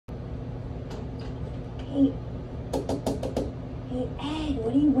Hey, hey, Ed,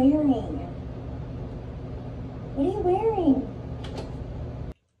 what are you wearing? What are you wearing?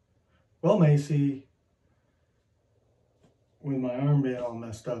 Well, Macy, with my arm being all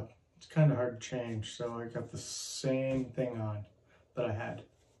messed up, it's kind of hard to change, so I got the same thing on that I had.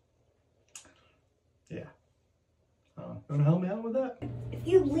 Yeah. You want to help me out with that? If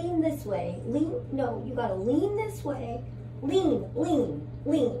you lean this way, no, you gotta lean this way. Lean.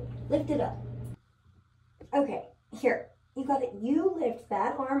 Lift it up. Okay, here. You lift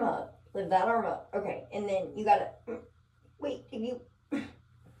that arm up. Lift that arm up. Okay, and then you gotta, wait,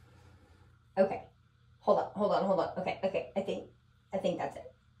 okay. Hold on. Okay, I think that's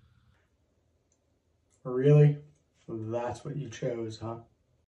it. Really? So that's what you chose, huh?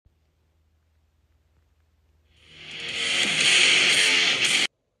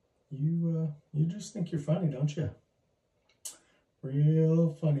 You just think you're funny, don't you?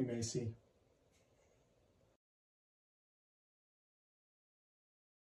 Real funny, Macy.